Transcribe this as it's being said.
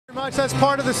much. That's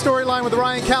part of the storyline with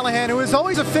Ryan Callahan, who is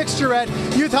always a fixture at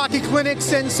youth hockey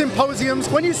clinics and symposiums.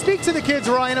 When you speak to the kids,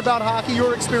 Ryan, about hockey,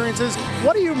 your experiences,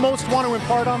 what do you most want to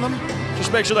impart on them?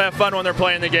 Just make sure they have fun when they're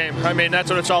playing the game. I mean, that's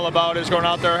what it's all about, is going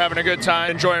out there, having a good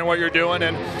time, enjoying what you're doing.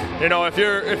 And, you know, if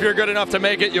you're good enough to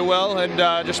make it, you will. And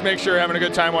just make sure you're having a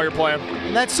good time while you're playing.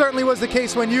 And that certainly was the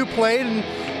case when you played. And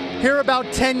here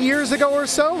about 10 years ago or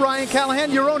so, Ryan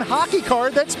Callahan, your own hockey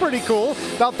card, that's pretty cool.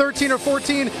 About 13 or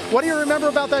 14. What do you remember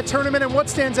about that tournament, and what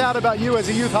stands out about you as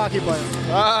a youth hockey player?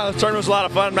 The tournament was a lot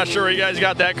of fun. I'm not sure where you guys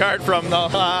got that card from, though.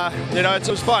 You know, it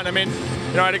was fun. I mean,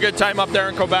 you know, I had a good time up there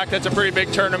in Quebec. That's a pretty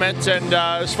big tournament, and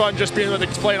it was fun just being with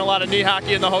playing a lot of knee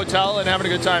hockey in the hotel and having a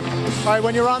good time. All right,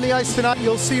 when you're on the ice tonight,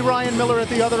 you'll see Ryan Miller at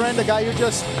the other end, a guy you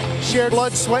just shared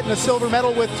blood, sweat, and a silver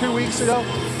medal with 2 weeks ago.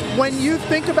 When you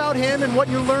think about him and what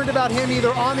you learned about him,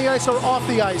 either on the ice or off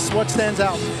the ice, what stands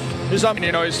out? He's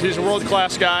a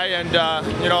world-class guy, and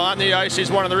you know, on the ice, he's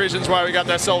one of the reasons why we got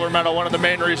that silver medal. One of the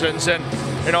main reasons, and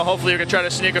you know, hopefully you can try to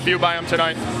sneak a few by him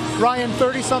tonight. Ryan,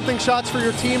 30-something shots for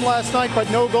your team last night, but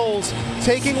no goals.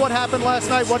 Taking what happened last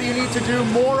night, what do you need to do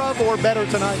more of or better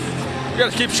tonight? You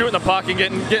got to keep shooting the puck and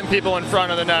getting people in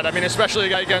front of the net. I mean, especially a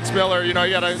guy against Miller, you know,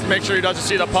 you got to make sure he doesn't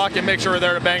see the puck and make sure we're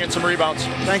there to bang in some rebounds.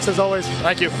 Thanks as always.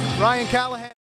 Thank you. Ryan Callahan.